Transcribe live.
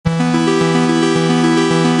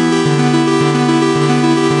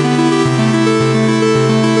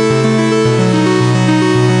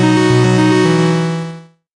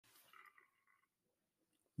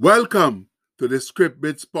Welcome to the Script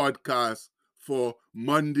Bits podcast for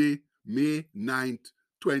Monday, May 9th,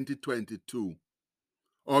 2022.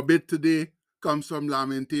 Our bit today comes from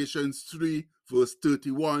Lamentations 3, verse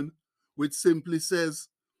 31, which simply says,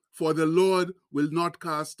 "For the Lord will not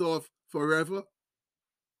cast off forever."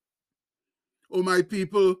 Oh, my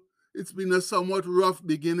people, it's been a somewhat rough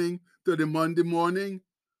beginning to the Monday morning.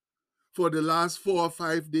 For the last 4 or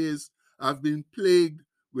 5 days, I've been plagued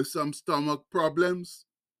with some stomach problems.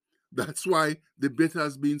 That's why the bit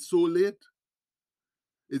has been so late.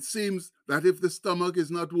 It seems that if the stomach is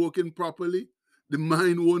not working properly, the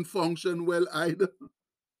mind won't function well either.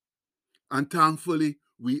 And thankfully,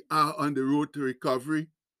 we are on the road to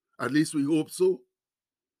recovery. At least we hope so.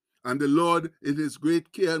 And the Lord, in his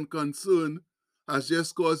great care and concern, has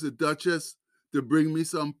just caused the Duchess to bring me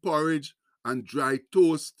some porridge and dry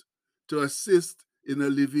toast to assist in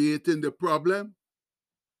alleviating the problem.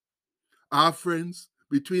 Our friends,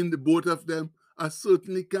 between the both of them, I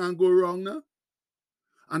certainly can't go wrong now.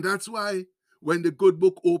 And that's why when the good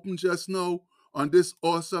book opened just now on this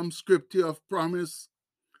awesome scripture of promise,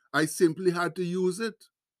 I simply had to use it.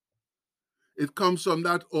 It comes from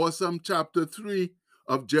that awesome chapter 3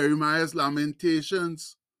 of Jeremiah's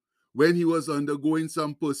Lamentations, when he was undergoing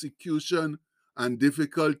some persecution and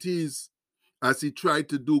difficulties as he tried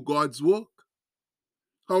to do God's work.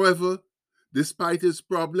 However, despite his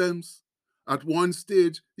problems, at one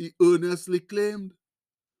stage he earnestly claimed,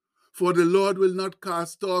 "For the Lord will not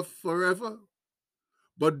cast off forever.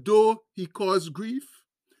 But though he cause grief,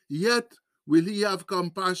 yet will he have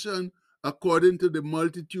compassion according to the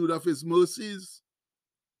multitude of his mercies.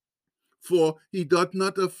 For he doth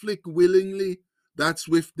not afflict willingly, that's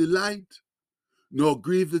with delight, nor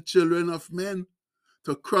grieve the children of men,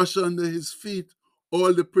 to crush under his feet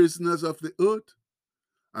all the prisoners of the earth."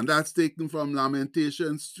 And that's taken from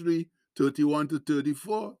Lamentations 3, 31 to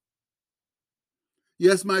 34.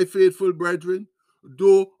 Yes, my faithful brethren,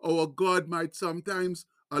 though our God might sometimes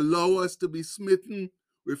allow us to be smitten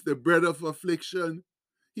with the bread of affliction,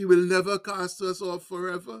 he will never cast us off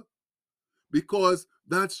forever, because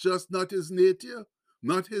that's just not his nature,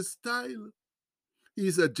 not his style.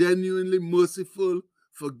 He's a genuinely merciful,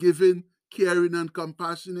 forgiving, caring, and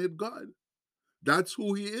compassionate God. That's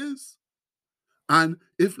who he is. And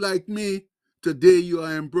if, like me, today you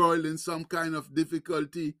are embroiled in some kind of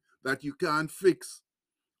difficulty that you can't fix,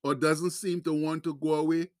 or doesn't seem to want to go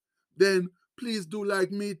away, then please do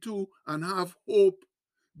like me too and have hope.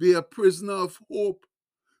 Be a prisoner of hope.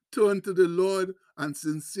 Turn to the Lord and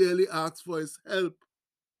sincerely ask for his help.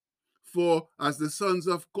 For as the sons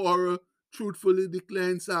of Korah truthfully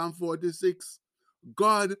declare in Psalm 46,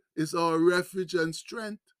 God is our refuge and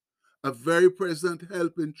strength, a very present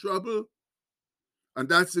help in trouble. And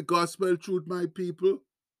that's the gospel truth, my people.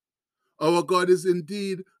 Our God is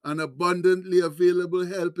indeed an abundantly available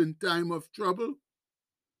help in time of trouble.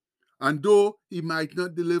 And though he might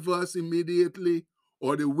not deliver us immediately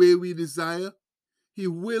or the way we desire, he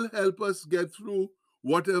will help us get through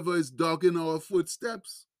whatever is dogging our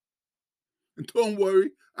footsteps. And don't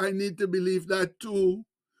worry, I need to believe that too,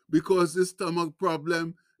 because this stomach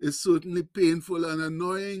problem is certainly painful and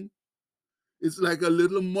annoying. It's like a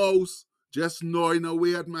little mouse just gnawing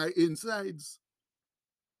away at my insides.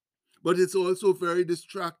 But it's also very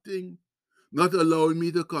distracting, not allowing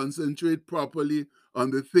me to concentrate properly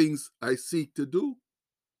on the things I seek to do.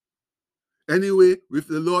 Anyway, with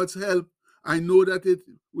the Lord's help, I know that it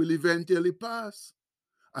will eventually pass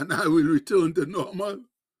and I will return to normal.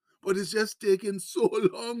 But it's just taking so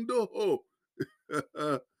long though.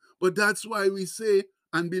 But that's why we say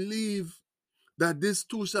and believe that this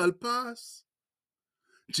too shall pass.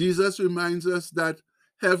 Jesus reminds us that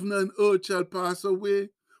heaven and earth shall pass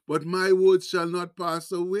away, but my words shall not pass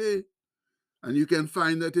away. And you can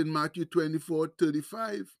find that in Matthew 24,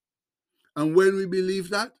 35. And when we believe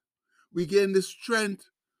that, we gain the strength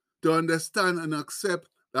to understand and accept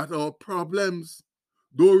that our problems,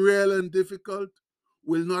 though real and difficult,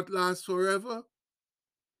 will not last forever.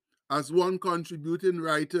 As one contributing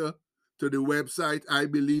writer to the website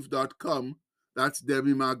ibelieve.com, that's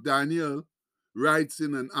Debbie McDaniel, writes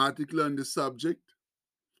in an article on the subject,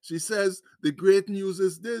 she says, the great news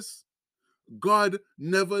is this: God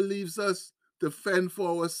never leaves us to fend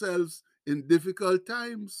for ourselves in difficult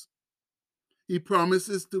times. He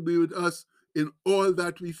promises to be with us in all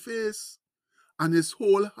that we face, and his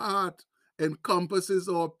whole heart encompasses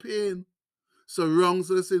our pain, surrounds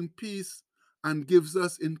us in peace, and gives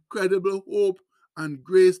us incredible hope and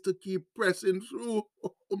grace to keep pressing through.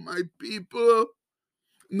 Oh, my people.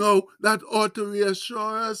 No, that ought to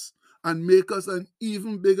reassure us and make us an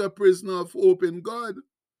even bigger prisoner of hope in God.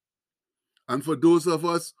 And for those of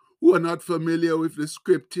us who are not familiar with the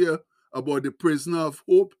scripture about the prisoner of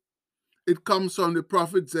hope, it comes from the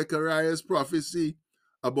prophet Zechariah's prophecy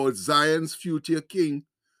about Zion's future king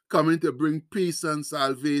coming to bring peace and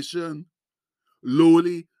salvation,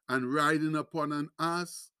 lowly and riding upon an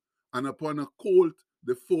ass, and upon a colt,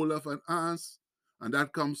 the foal of an ass. And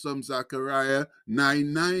that comes from Zechariah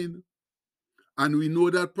 9:9. And we know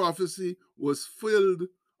that prophecy was filled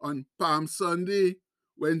on Palm Sunday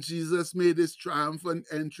when Jesus made his triumphant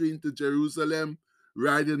entry into Jerusalem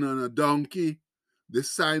riding on a donkey, the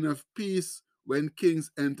sign of peace when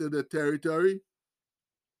kings enter the territory.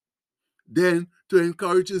 Then, to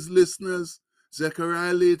encourage his listeners,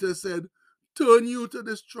 Zechariah later said, "Turn you to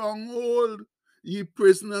the stronghold, ye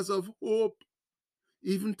prisoners of hope.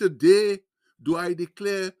 Even today do I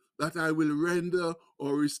declare that I will render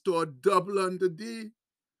or restore double unto thee."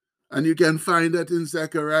 And you can find that in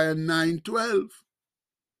Zechariah 9:12.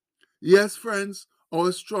 Yes, friends,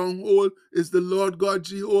 our stronghold is the Lord God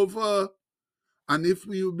Jehovah. And if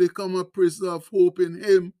we become a prisoner of hope in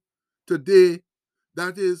him today,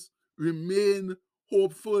 that is, remain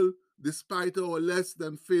hopeful despite our less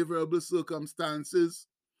than favorable circumstances,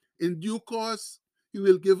 in due course, he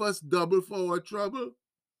will give us double for our trouble.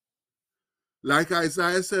 Like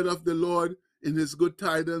Isaiah said of the Lord in his good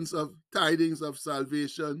tidings of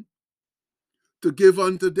salvation, to give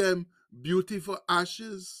unto them beauty for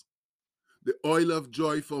ashes, the oil of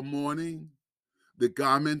joy for mourning, the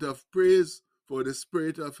garment of praise for the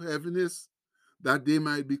spirit of heaviness, that they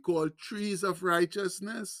might be called trees of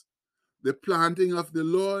righteousness, the planting of the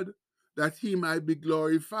Lord, that he might be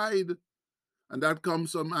glorified. And that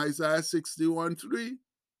comes from Isaiah 61:3.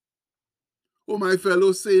 Oh, my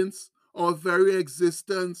fellow saints, our very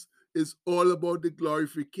existence is all about the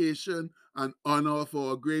glorification and honor of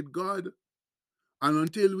our great God. And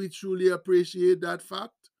until we truly appreciate that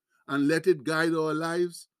fact and let it guide our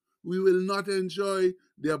lives, we will not enjoy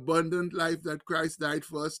the abundant life that Christ died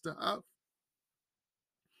for us to have.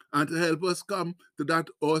 And to help us come to that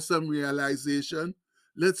awesome realization,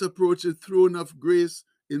 let's approach the throne of grace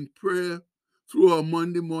in prayer through our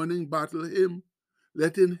Monday morning battle hymn,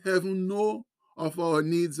 letting heaven know of our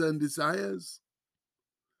needs and desires.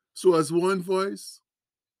 So as one voice,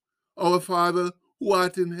 our Father who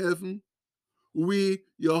art in heaven, we,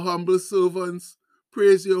 your humble servants,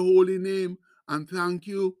 praise your holy name and thank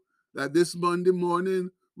you that this Monday morning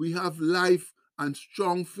we have life and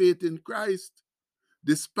strong faith in Christ,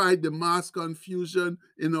 despite the mass confusion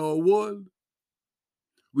in our world.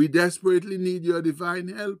 We desperately need your divine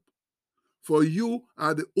help, for you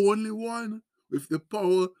are the only one with the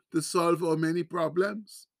power to solve our many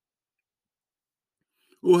problems.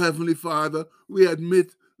 O Heavenly Father, we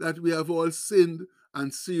admit that we have all sinned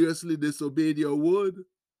and seriously disobeyed your word.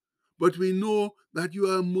 But we know that you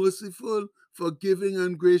are a merciful, forgiving,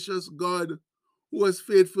 and gracious God who has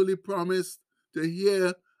faithfully promised to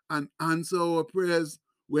hear and answer our prayers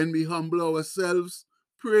when we humble ourselves,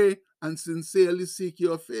 pray, and sincerely seek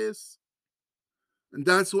your face. And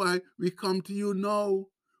that's why we come to you now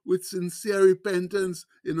with sincere repentance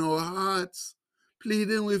in our hearts,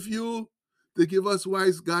 pleading with you to give us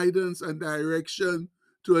wise guidance and direction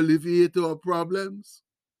to alleviate our problems.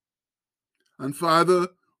 And Father,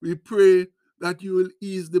 we pray that you will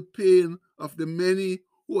ease the pain of the many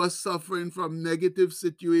who are suffering from negative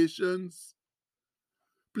situations.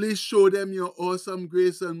 Please show them your awesome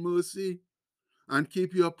grace and mercy and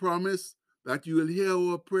keep your promise that you will hear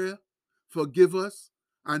our prayer, forgive us,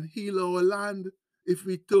 and heal our land if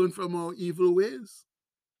we turn from our evil ways.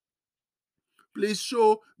 Please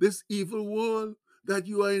show this evil world that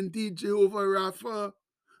you are indeed Jehovah Rapha,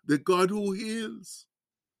 the God who heals.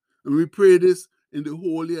 And we pray this in the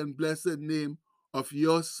holy and blessed name of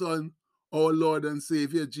your Son, our Lord and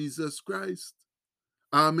Savior, Jesus Christ.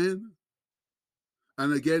 Amen.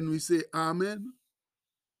 And again we say amen.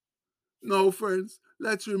 Now, friends,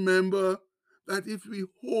 let's remember that if we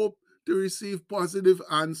hope to receive positive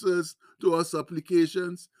answers to our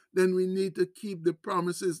supplications, then we need to keep the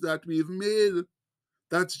promises that we've made.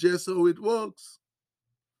 That's just how it works.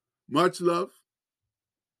 Much love.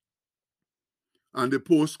 And the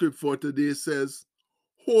postscript for today says,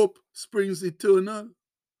 hope springs eternal.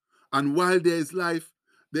 And while there is life,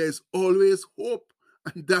 there is always hope.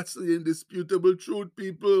 And that's the indisputable truth,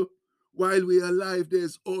 people. While we are alive, there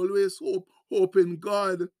is always hope, hope in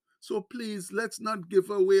God. So please, let's not give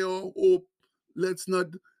away our hope. Let's not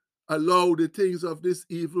allow the things of this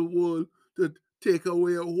evil world to take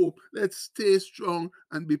away our hope. Let's stay strong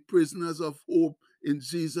and be prisoners of hope in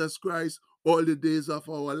Jesus Christ all the days of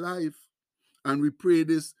our life. And we pray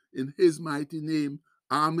this in his mighty name.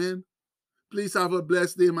 Amen. Please have a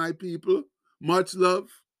blessed day, my people. Much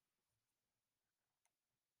love.